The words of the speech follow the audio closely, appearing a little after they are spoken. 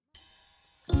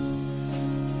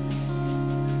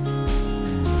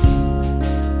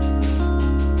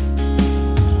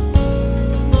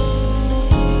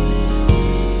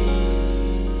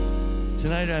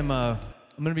I'm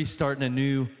going to be starting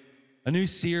a new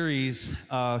series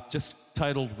just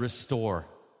titled Restore.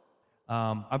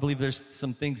 I believe there's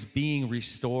some things being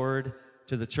restored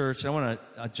to the church. I want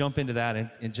to jump into that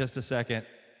in just a second.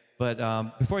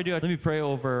 But before I do, let me pray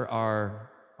over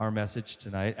our message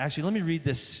tonight. Actually, let me read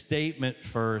this statement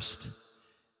first,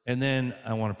 and then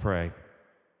I want to pray.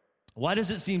 Why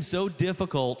does it seem so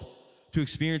difficult to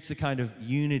experience the kind of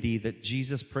unity that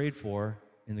Jesus prayed for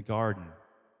in the garden?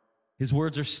 His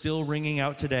words are still ringing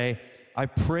out today. I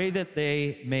pray that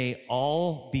they may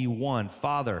all be one.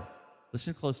 Father,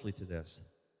 listen closely to this.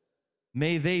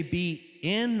 May they be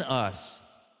in us,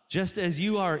 just as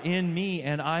you are in me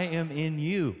and I am in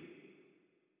you.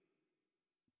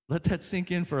 Let that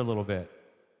sink in for a little bit.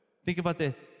 Think about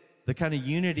the kind of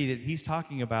unity that he's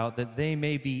talking about, that they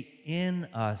may be in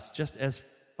us, just as,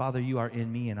 Father, you are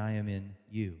in me and I am in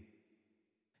you.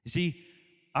 You see,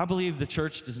 I believe the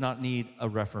church does not need a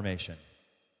reformation.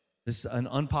 This is an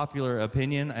unpopular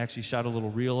opinion. I actually shot a little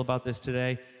reel about this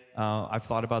today. I've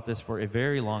thought about this for a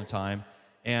very long time,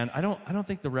 and I don't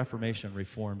think the Reformation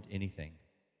reformed anything.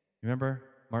 Remember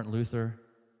Martin Luther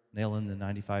nailing the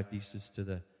 95 Theses to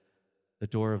the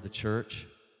door of the church?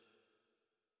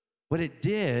 What it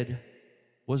did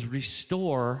was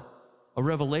restore a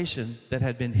revelation that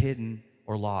had been hidden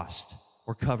or lost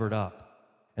or covered up.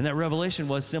 And that revelation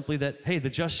was simply that, hey, the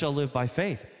just shall live by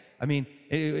faith. I mean,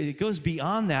 it goes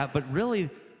beyond that, but really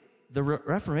the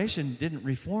Reformation didn't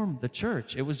reform the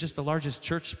church. It was just the largest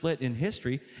church split in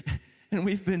history, and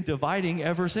we've been dividing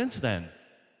ever since then.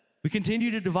 We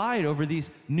continue to divide over these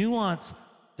nuanced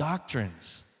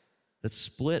doctrines that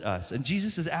split us. And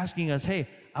Jesus is asking us, hey,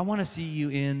 I want to see you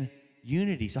in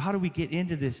unity. So how do we get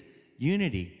into this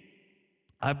unity?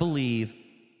 I believe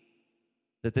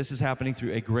that this is happening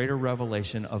through a greater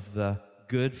revelation of the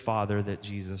good Father that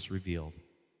Jesus revealed.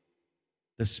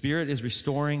 The Spirit is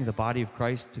restoring the body of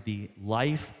Christ to be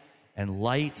life and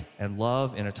light and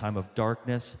love in a time of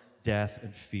darkness, death,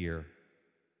 and fear.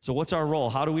 So what's our role?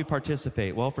 How do we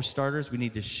participate? Well, for starters, we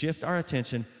need to shift our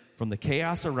attention from the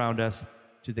chaos around us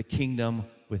to the kingdom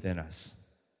within us.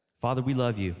 Father, we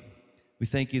love you. We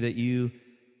thank you that you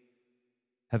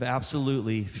have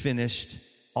absolutely finished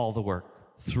all the work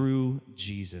through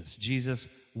Jesus. Jesus,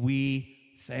 we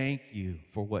thank you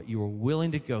for what you were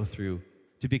willing to go through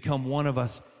to become one of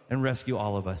us and rescue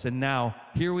all of us. And now,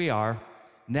 here we are,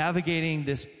 navigating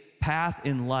this path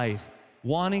in life,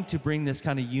 wanting to bring this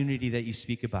kind of unity that you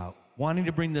speak about, wanting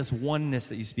to bring this oneness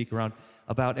that you speak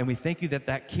about, and we thank you that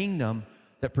that kingdom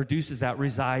that produces that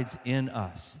resides in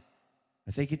us.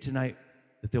 I thank you tonight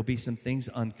that there'll be some things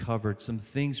uncovered, some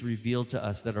things revealed to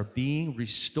us that are being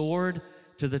restored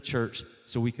to the church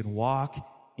so we can walk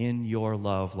in your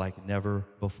love like never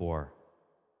before.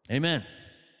 Amen.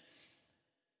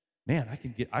 Man,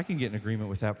 I can get in agreement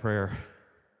with that prayer.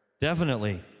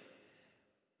 Definitely.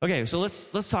 Okay, so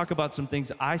let's talk about some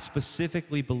things I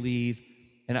specifically believe,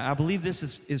 and I believe this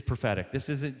is prophetic. This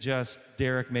isn't just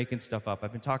Derek making stuff up.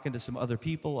 I've been talking to some other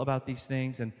people about these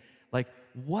things, and like,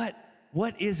 what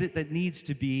is it that needs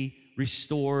to be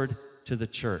restored to the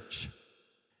church?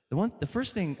 The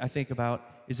first thing I think about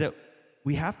is that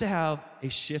we have to have a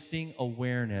shifting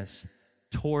awareness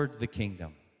toward the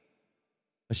kingdom.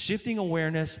 A shifting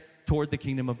awareness toward the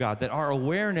kingdom of God. That our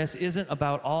awareness isn't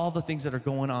about all the things that are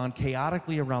going on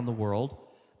chaotically around the world,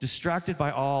 distracted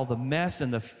by all the mess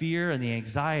and the fear and the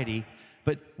anxiety,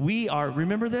 but we are,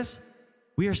 remember this?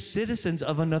 We are citizens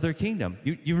of another kingdom.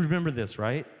 You remember this,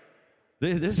 right?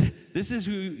 This is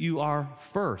who you are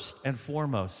first and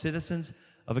foremost, citizens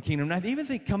of a kingdom. And I even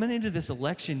think coming into this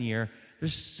election year,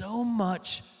 there's so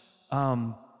much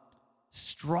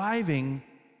striving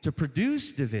to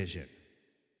produce division.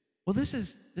 Well, this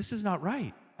is not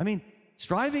right. I mean,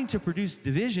 striving to produce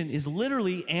division is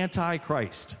literally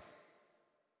anti-Christ.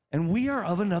 And we are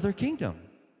of another kingdom.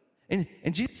 And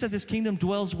Jesus said this kingdom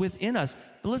dwells within us.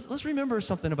 But let's remember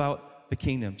something about the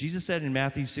kingdom. Jesus said in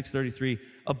Matthew 6:33,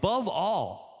 above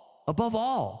all,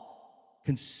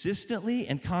 consistently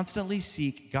and constantly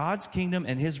seek God's kingdom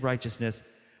and his righteousness,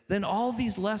 then all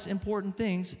these less important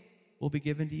things will be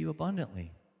given to you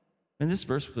abundantly. And this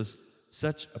verse was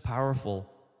such a powerful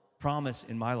promise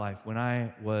in my life when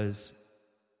I was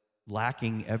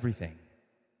lacking everything.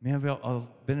 Man,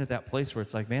 I've been at that place where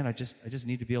it's like, man, I just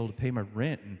need to be able to pay my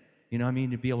rent, and I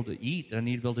need to be able to eat, and I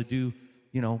need to be able to do,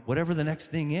 whatever the next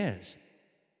thing is.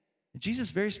 And Jesus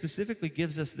very specifically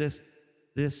gives us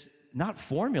this not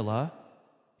formula,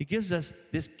 he gives us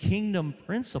this kingdom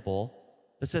principle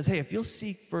that says, hey, if you'll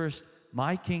seek first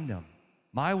my kingdom,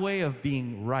 my way of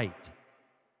being right,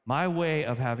 my way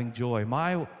of having joy,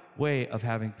 my way of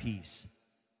having peace,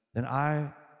 then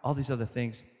I all these other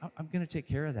things. I'm going to take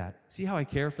care of that. See how I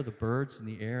care for the birds in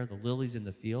the air, the lilies in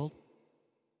the field?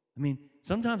 I mean,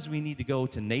 sometimes we need to go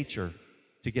to nature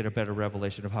to get a better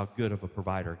revelation of how good of a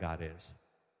provider God is.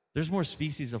 There's more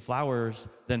species of flowers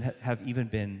than have even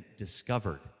been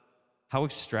discovered. How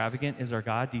extravagant is our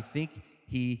God? Do you think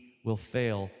he will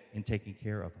fail in taking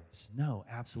care of us? No,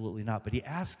 absolutely not. But he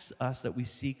asks us that we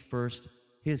seek first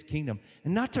his kingdom,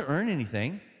 and not to earn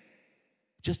anything,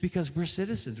 just because we're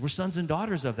citizens. We're sons and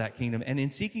daughters of that kingdom. And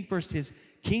in seeking first his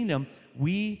kingdom,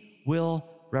 we will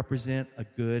represent a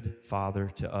good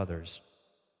father to others.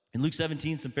 In Luke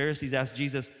 17, some Pharisees asked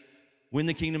Jesus when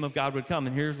the kingdom of God would come.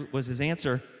 And here was his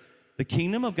answer: the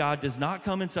kingdom of God does not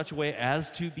come in such a way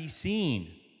as to be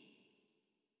seen.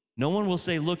 No one will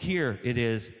say, look here, it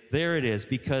is, there it is,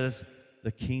 because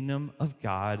the kingdom of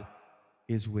God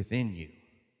is within you.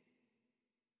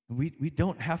 We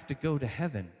don't have to go to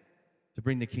heaven to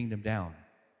bring the kingdom down.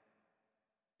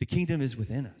 The kingdom is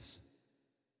within us.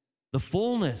 The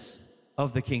fullness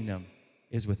of the kingdom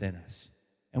is within us.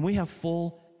 And we have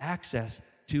full access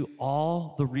to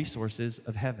all the resources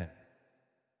of heaven.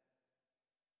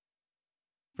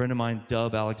 A friend of mine,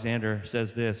 Dub Alexander,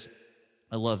 says this.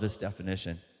 I love this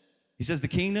definition. He says, the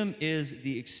kingdom is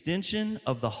the extension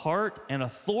of the heart and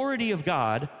authority of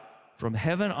God from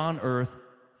heaven on earth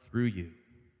through you.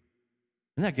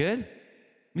 Isn't that good?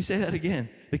 Let me say that again.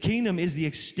 The kingdom is the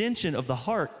extension of the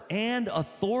heart and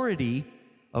authority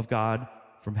of God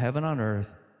from heaven on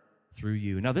earth through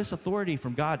you. Now, this authority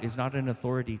from God is not an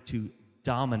authority to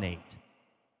dominate,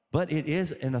 but it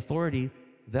is an authority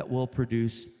that will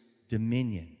produce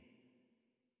dominion.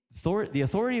 The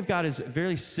authority of God is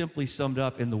very simply summed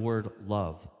up in the word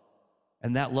love,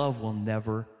 and that love will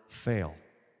never fail.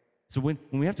 So when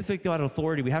we have to think about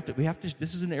authority, we have to.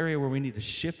 This is an area where we need to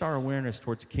shift our awareness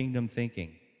towards kingdom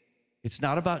thinking. It's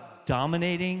not about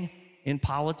dominating in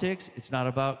politics. It's not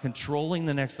about controlling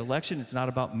the next election. It's not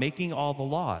about making all the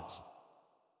laws.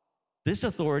 This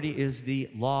authority is the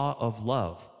law of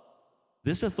love.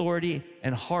 This authority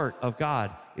and heart of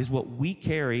God is what we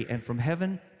carry, and from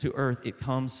heaven to earth, it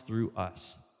comes through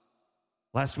us.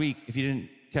 Last week, if you didn't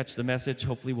catch the message,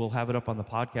 hopefully we'll have it up on the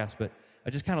podcast, but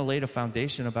I just kind of laid a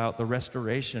foundation about the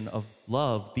restoration of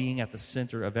love being at the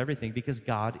center of everything, because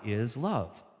God is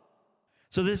love.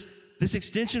 So this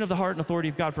extension of the heart and authority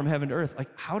of God from heaven to earth, like,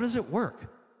 how does it work? I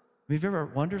mean, have you ever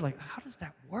wondered, like, how does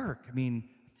that work? I mean,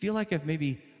 I feel like I've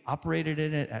maybe operated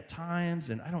in it at times,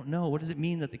 and I don't know. What does it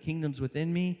mean that the kingdom's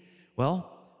within me?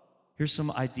 Well, here's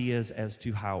some ideas as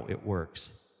to how it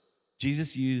works.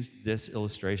 Jesus used this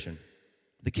illustration.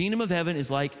 The kingdom of heaven is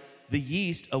like the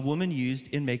yeast a woman used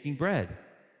in making bread.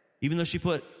 Even though she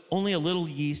put only a little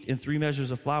yeast in 3 measures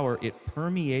of flour, it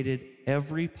permeated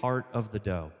every part of the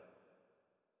dough.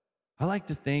 I like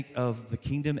to think of the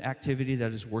kingdom activity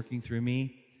that is working through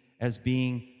me as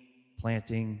being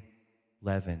planting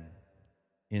leaven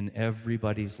in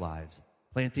everybody's lives,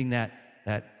 planting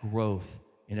that growth.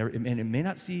 And it may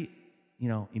not see,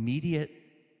 immediate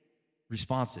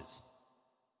responses,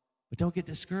 but don't get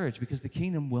discouraged, because the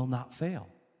kingdom will not fail.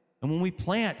 And when we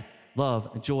plant love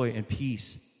and joy and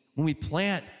peace, when we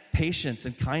plant patience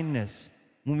and kindness,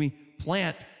 when we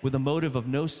plant with a motive of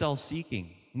no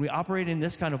self-seeking, when we operate in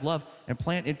this kind of love and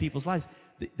plant in people's lives,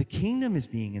 the kingdom is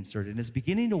being inserted and is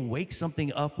beginning to wake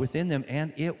something up within them,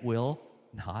 and it will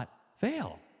not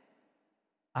fail.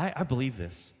 I believe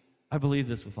this. I believe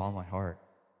this with all my heart.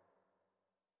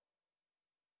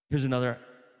 Here's another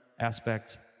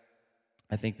aspect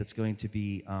I think that's going to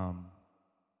be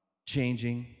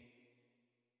changing.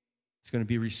 It's going to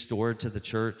be restored to the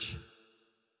church.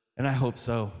 And I hope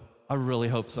so. I really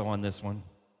hope so on this one.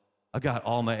 I got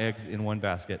all my eggs in one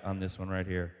basket on this one right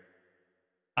here.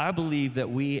 I believe that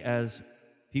we as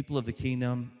people of the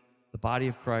kingdom, the body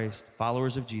of Christ,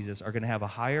 followers of Jesus, are going to have a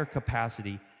higher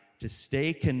capacity to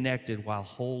stay connected while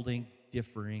holding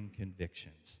differing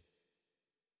convictions.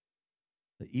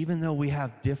 That even though we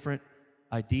have different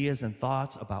ideas and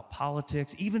thoughts about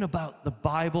politics, even about the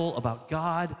Bible, about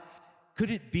God, could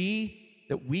it be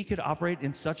that we could operate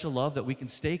in such a love that we can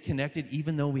stay connected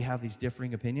even though we have these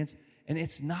differing opinions? And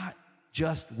it's not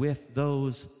just with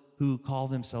those who call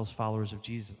themselves followers of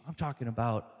Jesus. I'm talking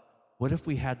about, what if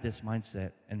we had this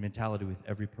mindset and mentality with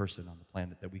every person on the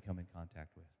planet that we come in contact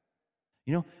with?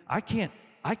 I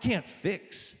can't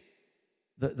fix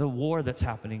the war that's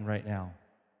happening right now.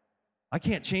 I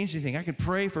can't change anything. I can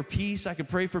pray for peace. I can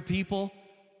pray for people,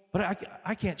 but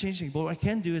I can't change anything. But what I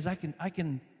can do is I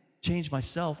can change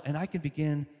myself, and I can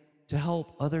begin to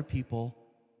help other people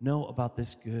know about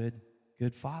this good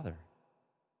Father.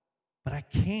 But I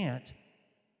can't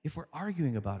if we're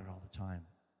arguing about it all the time,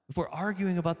 if we're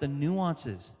arguing about the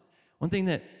nuances. One thing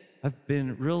that I've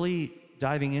been really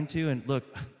diving into, and look,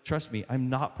 trust me, I'm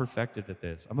not perfected at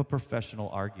this. I'm a professional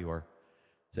arguer.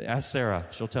 So ask Sarah,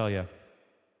 she'll tell you.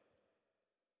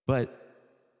 But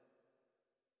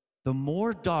the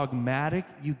more dogmatic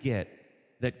you get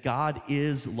that God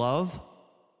is love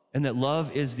and that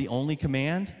love is the only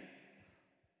command,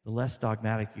 the less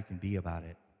dogmatic you can be about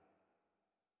it.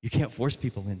 You can't force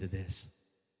people into this.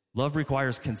 Love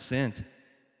requires consent.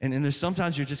 And there's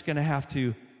sometimes you're just going to have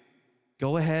to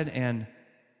go ahead and...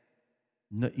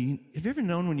 have you ever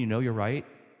known when you know you're right?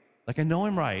 Like, I know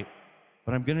I'm right,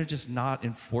 but I'm going to just not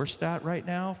enforce that right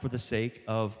now for the sake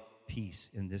of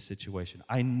peace in this situation.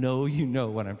 I know you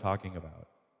know what I'm talking about.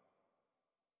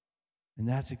 And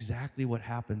that's exactly what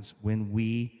happens when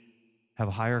we have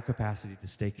a higher capacity to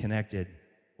stay connected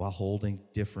while holding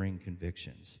differing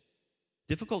convictions.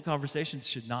 Difficult conversations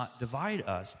should not divide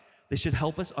us. They should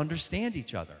help us understand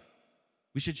each other.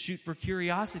 We should shoot for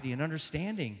curiosity and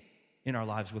understanding in our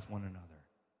lives with one another.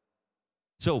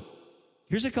 So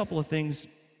here's a couple of things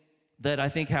that I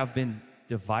think have been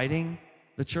dividing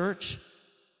the church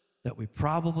that we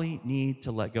probably need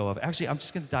to let go of. Actually, I'm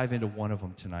just going to dive into one of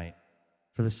them tonight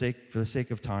for the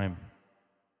sake of time,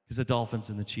 because the Dolphins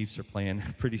and the Chiefs are playing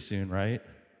pretty soon, right?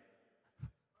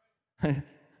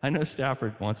 I know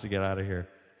Stafford wants to get out of here.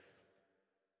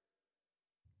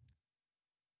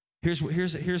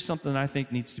 Here's something I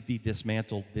think needs to be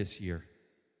dismantled this year.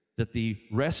 That the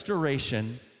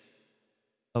restoration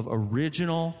of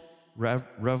original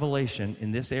revelation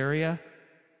in this area,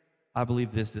 I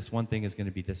believe this one thing is going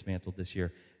to be dismantled this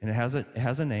year. And it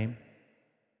has a name: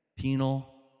 penal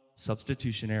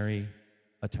substitutionary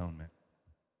atonement.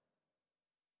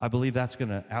 I believe that's going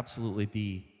to absolutely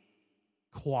be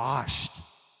quashed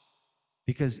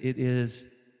because it is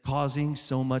causing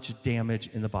so much damage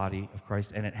in the body of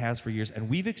Christ, and it has for years. And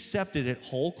we've accepted it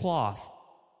whole cloth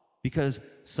because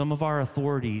some of our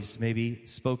authorities maybe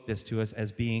spoke this to us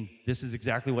as being, this is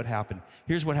exactly what happened.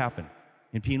 Here's what happened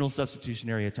in penal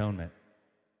substitutionary atonement.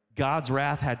 God's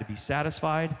wrath had to be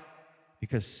satisfied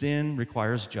because sin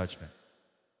requires judgment.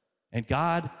 And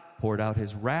God poured out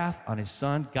his wrath on his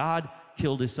son. God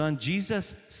killed his son.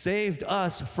 Jesus saved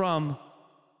us from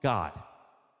God.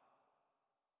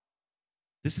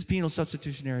 This is penal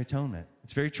substitutionary atonement.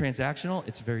 It's very transactional.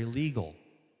 It's very legal.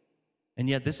 And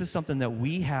yet this is something that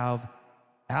we have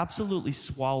absolutely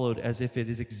swallowed as if it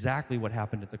is exactly what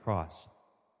happened at the cross.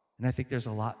 And I think there's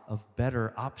a lot of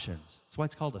better options. That's why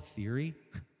it's called a theory.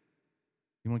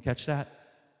 You want to catch that?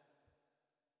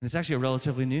 And it's actually a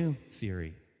relatively new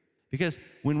theory. Because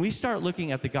when we start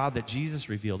looking at the God that Jesus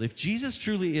revealed, if Jesus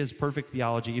truly is perfect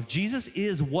theology, if Jesus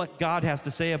is what God has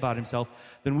to say about himself,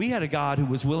 then we had a God who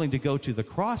was willing to go to the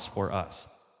cross for us.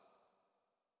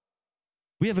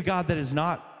 We have a God that is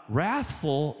not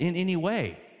wrathful in any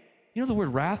way. You know the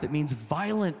word wrath? It means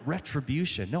violent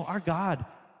retribution. No, our God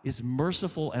is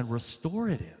merciful and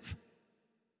restorative.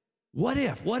 What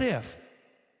if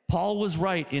Paul was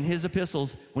right in his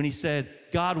epistles when he said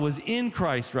God was in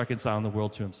Christ reconciling the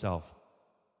world to himself?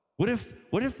 What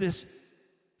if this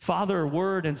Father,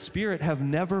 Word, and Spirit have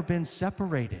never been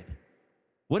separated?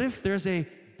 What if there's a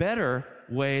better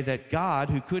way that God,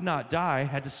 who could not die,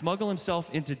 had to smuggle himself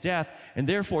into death, and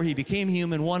therefore he became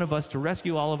human, one of us, to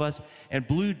rescue all of us, and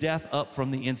blew death up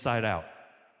from the inside out?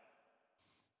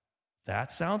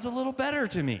 That sounds a little better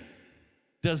to me.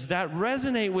 Does that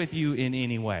resonate with you in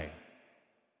any way?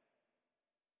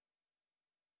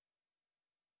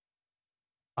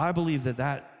 I believe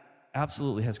that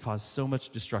absolutely has caused so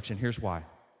much destruction. Here's why.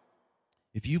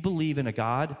 If you believe in a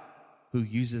God who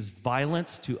uses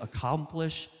violence to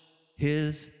accomplish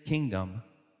his kingdom,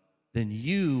 then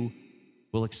you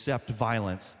will accept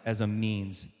violence as a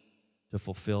means to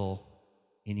fulfill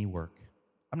any work.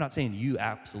 I'm not saying you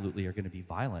absolutely are going to be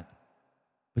violent,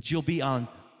 but you'll be on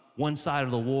one side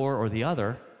of the war or the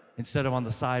other instead of on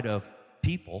the side of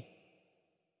people,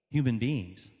 human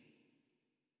beings.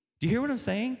 Do you hear what I'm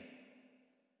saying?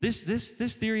 This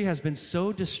theory has been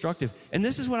so destructive. And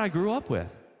this is what I grew up with.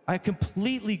 I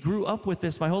completely grew up with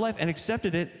this my whole life and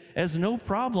accepted it as no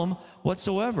problem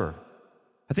whatsoever.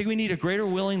 I think we need a greater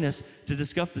willingness to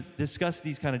discuss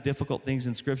these kind of difficult things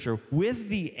in Scripture with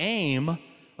the aim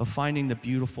of finding the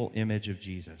beautiful image of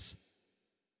Jesus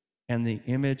and the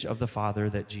image of the Father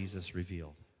that Jesus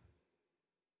revealed.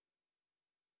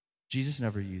 Jesus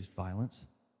never used violence.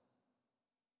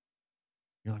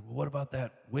 You're like, well, what about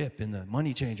that whip in the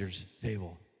money changers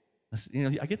table?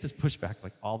 I get this pushback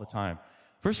like all the time.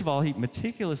 First of all, he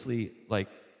meticulously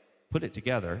put it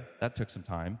together. That took some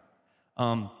time.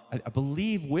 I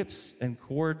believe whips and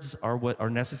cords are what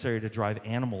are necessary to drive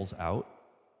animals out.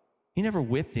 He never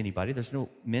whipped anybody. There's no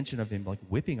mention of him like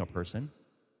whipping a person.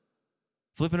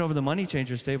 Flipping over the money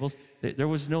changers' tables, there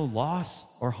was no loss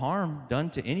or harm done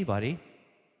to anybody.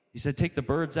 He said, take the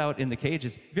birds out in the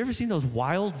cages. Have you ever seen those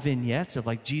wild vignettes of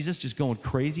like Jesus just going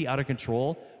crazy, out of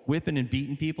control, whipping and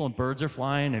beating people, and birds are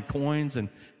flying and coins? And,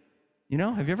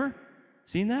 have you ever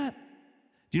seen that?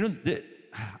 Do you know that?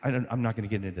 I'm not going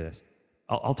to get into this.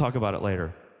 I'll talk about it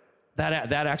later.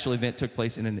 That actual event took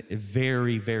place in a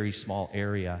very, very small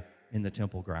area in the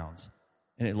temple grounds.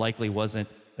 And it likely wasn't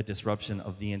a disruption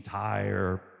of the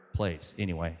entire place.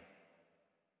 Anyway,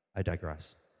 I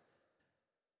digress.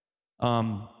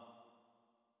 I'm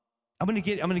going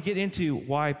to get into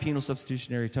why penal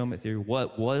substitutionary atonement theory,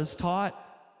 what was taught,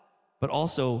 but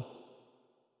also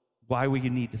why we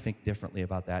need to think differently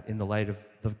about that in the light of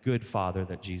the good Father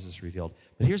that Jesus revealed.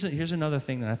 But here's another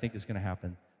thing that I think is going to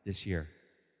happen this year.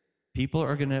 People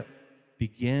are going to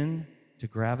begin to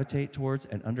gravitate towards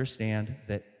and understand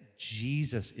that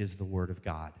Jesus is the Word of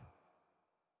God.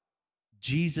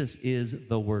 Jesus is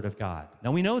the Word of God.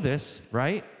 Now we know this,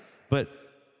 right? But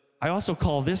I also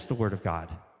call this the Word of God.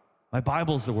 My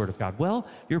Bible's the Word of God. Well,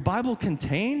 your Bible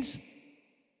contains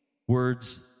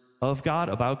words of God,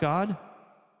 about God.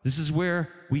 This is where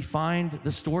we find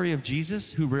the story of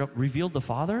Jesus who revealed the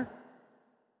Father.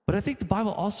 But I think the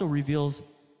Bible also reveals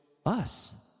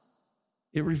us.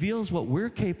 It reveals what we're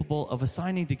capable of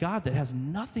assigning to God that has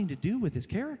nothing to do with his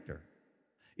character.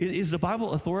 Is the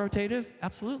Bible authoritative?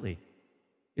 Absolutely.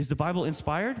 Is the Bible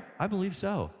inspired? I believe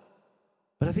so.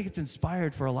 But I think it's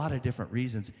inspired for a lot of different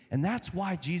reasons. And that's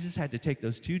why Jesus had to take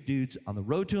those two dudes on the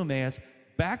road to Emmaus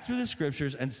back through the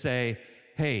scriptures and say,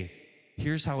 hey,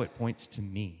 here's how it points to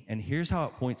me. And here's how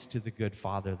it points to the good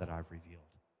Father that I've revealed.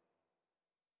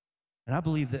 And I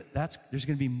believe that there's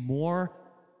going to be more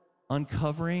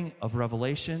uncovering of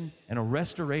revelation and a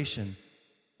restoration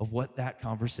of what that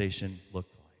conversation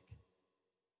looked like.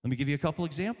 Let me give you a couple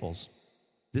examples.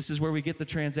 This is where we get the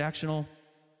transactional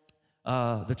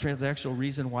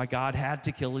reason why God had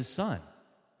to kill his son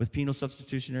with penal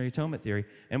substitutionary atonement theory.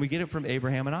 And we get it from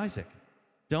Abraham and Isaac,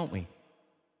 don't we?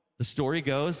 The story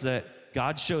goes that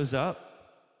God shows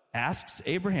up, asks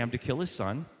Abraham to kill his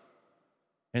son,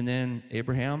 and then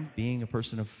Abraham, being a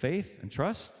person of faith and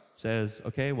trust, says,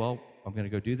 okay, well, I'm going to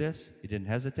go do this. He didn't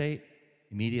hesitate,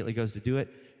 immediately goes to do it.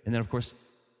 And then, of course,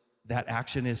 that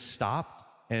action is stopped,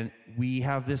 and we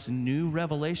have this new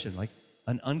revelation, like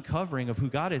an uncovering of who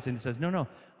God is. And it says, no,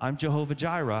 I'm Jehovah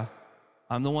Jireh.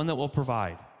 I'm the one that will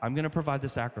provide. I'm going to provide the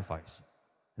sacrifice.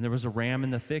 And there was a ram in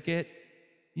the thicket.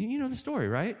 You know the story,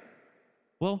 right?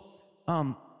 Well,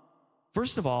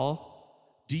 first of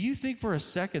all, do you think for a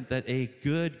second that a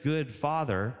good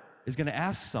father is going to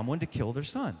ask someone to kill their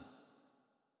son?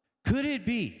 Could it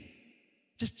be,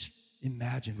 just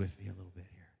imagine with me a little bit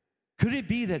here. Could it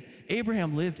be that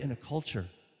Abraham lived in a culture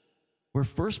where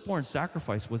firstborn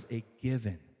sacrifice was a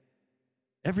given?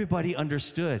 Everybody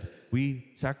understood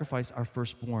we sacrifice our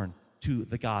firstborn to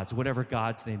the gods, whatever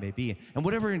gods they may be. And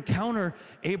whatever encounter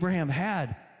Abraham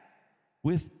had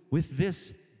with this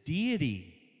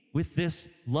deity, with this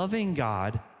loving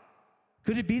God,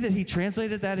 could it be that he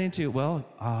translated that into, well,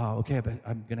 okay, but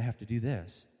I'm going to have to do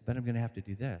this. But I'm going to have to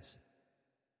do this.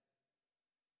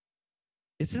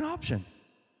 It's an option.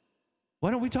 Why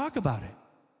don't we talk about it?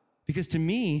 Because to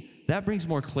me, that brings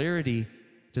more clarity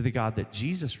to the God that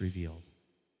Jesus revealed.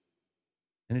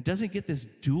 And it doesn't get this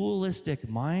dualistic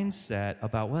mindset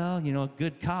about, well,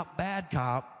 good cop, bad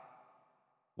cop.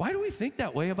 Why do we think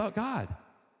that way about God?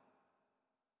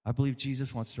 I believe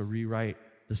Jesus wants to rewrite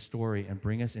the story and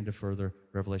bring us into further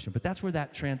revelation. But that's where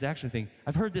that transaction thing,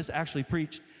 I've heard this actually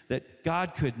preached, that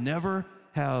God could never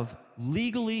have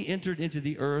legally entered into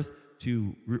the earth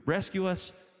to rescue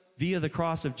us via the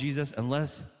cross of Jesus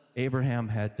unless Abraham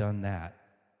had done that.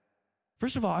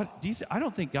 First of all, I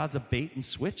don't think God's a bait and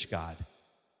switch God.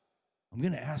 I'm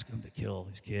going to ask him to kill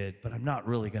his kid, but I'm not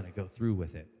really going to go through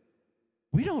with it.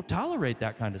 We don't tolerate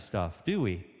that kind of stuff, do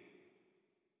we?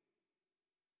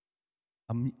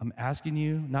 I'm asking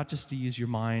you not just to use your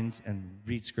minds and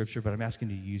read scripture, but I'm asking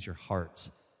you to use your hearts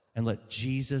and let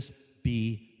Jesus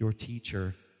be your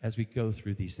teacher as we go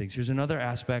through these things. Here's another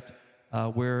aspect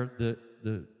where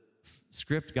the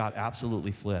script got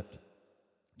absolutely flipped.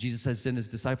 Jesus says, send his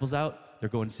disciples out. They're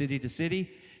going city to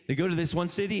city. They go to this one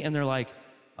city and they're like,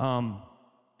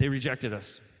 they rejected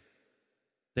us.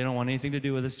 They don't want anything to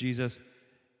do with us, Jesus.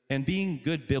 And being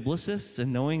good biblicists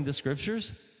and knowing the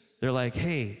scriptures, they're like,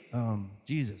 hey,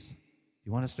 Jesus, do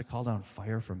you want us to call down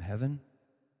fire from heaven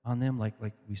on them like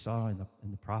we saw in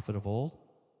the prophet of old?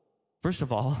 First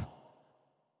of all,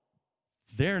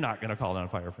 they're not going to call down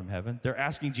fire from heaven. They're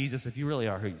asking Jesus, if you really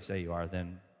are who you say you are,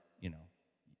 then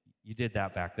you did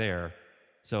that back there.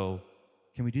 So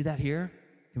can we do that here?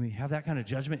 Can we have that kind of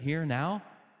judgment here now?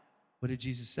 What did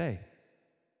Jesus say?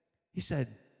 He said,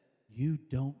 you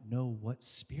don't know what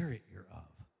spirit you're of.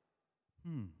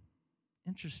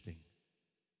 Interesting.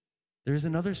 There's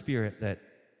another spirit that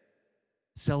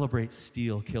celebrates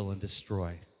steal, kill, and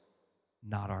destroy.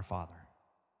 Not our Father.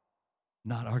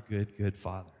 Not our good, good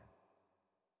Father.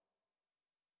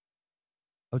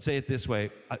 I would say it this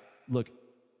way.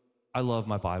 I love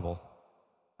my Bible.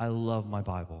 I love my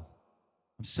Bible.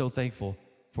 I'm so thankful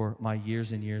for my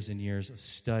years and years and years of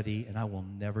study, and I will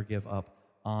never give up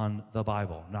on the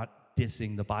Bible. I'm not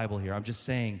dissing the Bible here. I'm just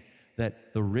saying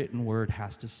that the written word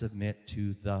has to submit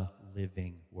to the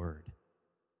living word.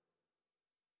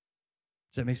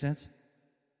 Does that make sense?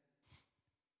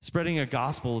 Spreading a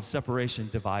gospel of separation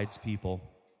divides people.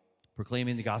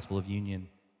 Proclaiming the gospel of union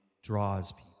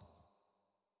draws people.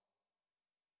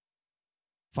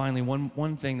 Finally,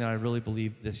 one thing that I really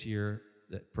believe this year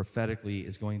that prophetically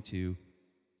is going to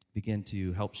begin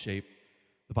to help shape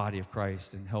the body of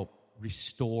Christ and help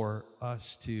restore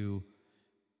us to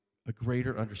a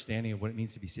greater understanding of what it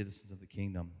means to be citizens of the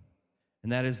kingdom.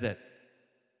 And that is that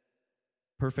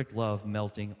perfect love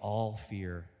melting all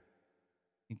fear,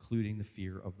 including the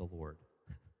fear of the Lord.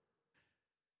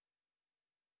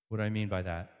 What do I mean by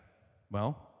that?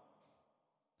 Well,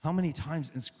 how many times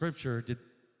in Scripture did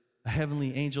a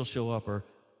heavenly angel show up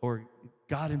or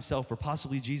God himself or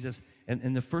possibly Jesus,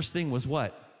 and the first thing was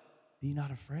what? Be not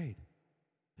afraid.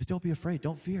 Don't be afraid.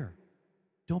 Don't fear.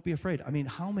 Don't be afraid. I mean,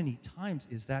 how many times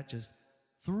is that just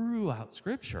throughout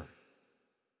Scripture?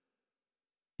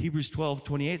 Hebrews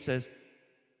 12:28 says,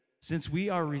 since we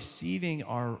are receiving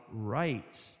our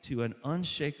rights to an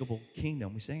unshakable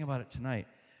kingdom, we sang about it tonight,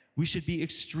 we should be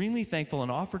extremely thankful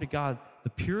and offer to God the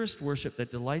purest worship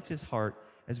that delights his heart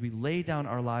as we lay down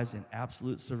our lives in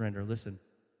absolute surrender. Listen,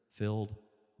 filled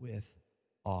with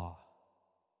awe.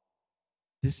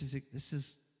 This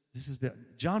is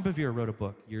John Bevere wrote a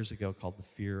book years ago called The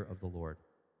Fear of the Lord.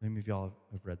 Many of y'all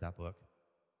have read that book.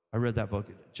 I read that book.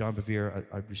 John Bevere,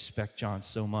 I respect John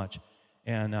so much.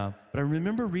 And but I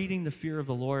remember reading The Fear of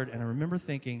the Lord, and I remember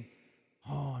thinking,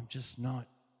 oh, I'm just not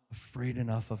afraid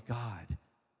enough of God.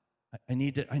 I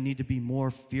need to be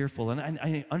more fearful. And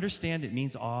I understand it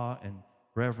means awe and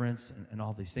reverence and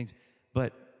all these things.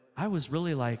 But I was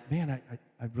really like, man,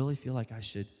 I really feel like I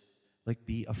should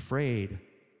be afraid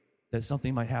that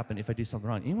something might happen if I do something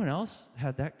wrong. Anyone else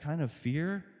had that kind of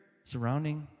fear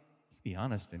surrounding? You can be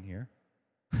honest in here.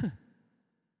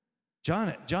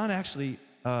 John actually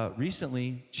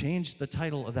recently changed the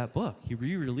title of that book. He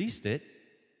re-released it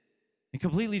and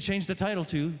completely changed the title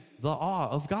to The Awe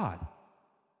of God.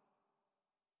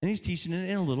 And he's teaching it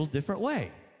in a little different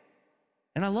way.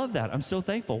 And I love that. I'm so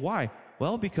thankful. Why?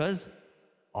 Well, because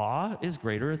awe is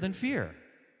greater than fear.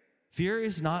 Fear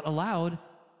is not allowed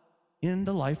in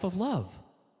the life of love.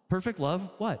 Perfect love,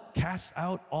 what? Casts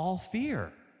out all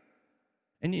fear.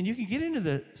 And you can get into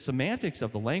the semantics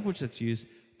of the language that's used,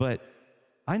 but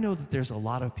I know that there's a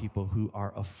lot of people who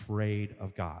are afraid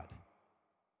of God.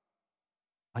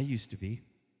 I used to be.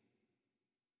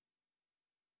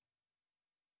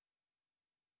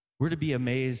 We're to be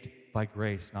amazed by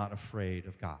grace, not afraid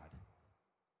of God.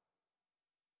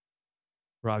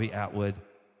 Robbie Atwood,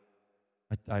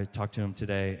 I talked to him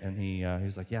today, and he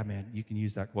was like, yeah, man, you can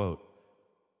use that quote.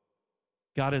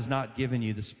 God has not given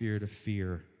you the spirit of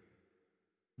fear.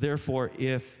 Therefore,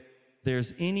 if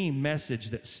there's any message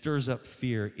that stirs up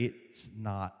fear, it's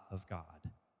not of God.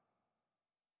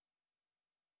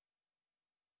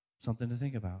 Something to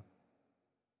think about.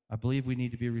 I believe we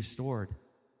need to be restored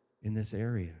in this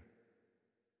area.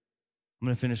 I'm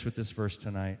going to finish with this verse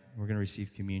tonight. We're going to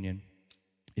receive communion.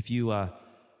 If you want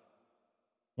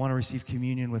to receive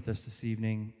communion with us this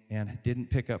evening and didn't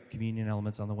pick up communion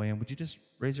elements on the way in, would you just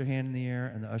raise your hand in the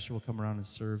air and the usher will come around and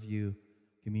serve you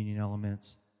communion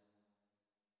elements?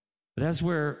 But as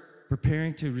we're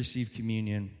preparing to receive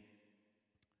communion,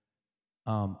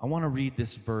 I want to read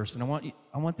this verse, and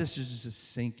I want this to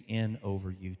just sink in over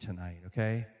you tonight,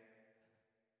 okay?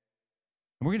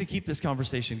 And we're going to keep this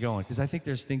conversation going because I think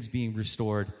there's things being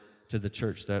restored to the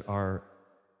church that are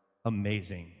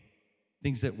amazing,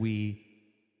 things that we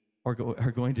are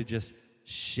going to just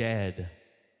shed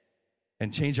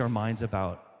and change our minds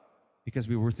about because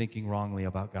we were thinking wrongly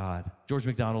about God. George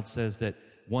MacDonald says that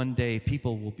one day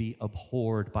people will be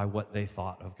abhorred by what they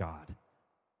thought of God.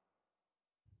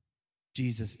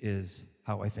 Jesus is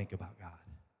how I think about God.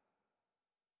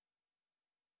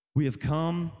 We have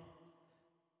come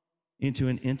into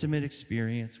an intimate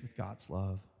experience with God's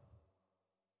love,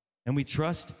 and we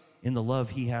trust in the love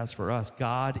he has for us.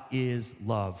 God is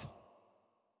love.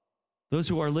 Those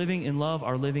who are living in love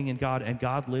are living in God, and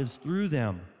God lives through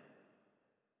them.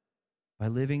 By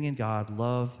living in God,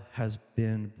 love has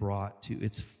been brought to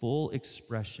its full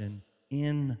expression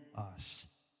in us,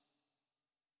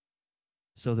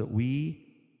 so that we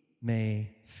may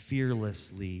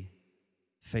fearlessly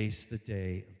face the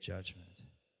day of judgment.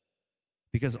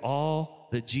 Because all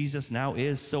that Jesus now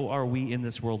is, so are we in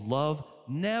this world. Love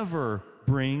never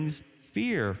brings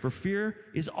fear, for fear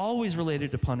is always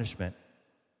related to punishment.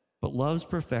 But love's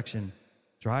perfection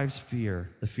drives fear,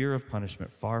 the fear of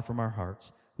punishment, far from our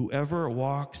hearts. Whoever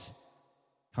walks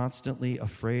constantly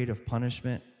afraid of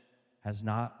punishment has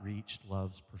not reached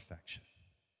love's perfection.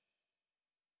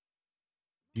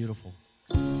 Beautiful.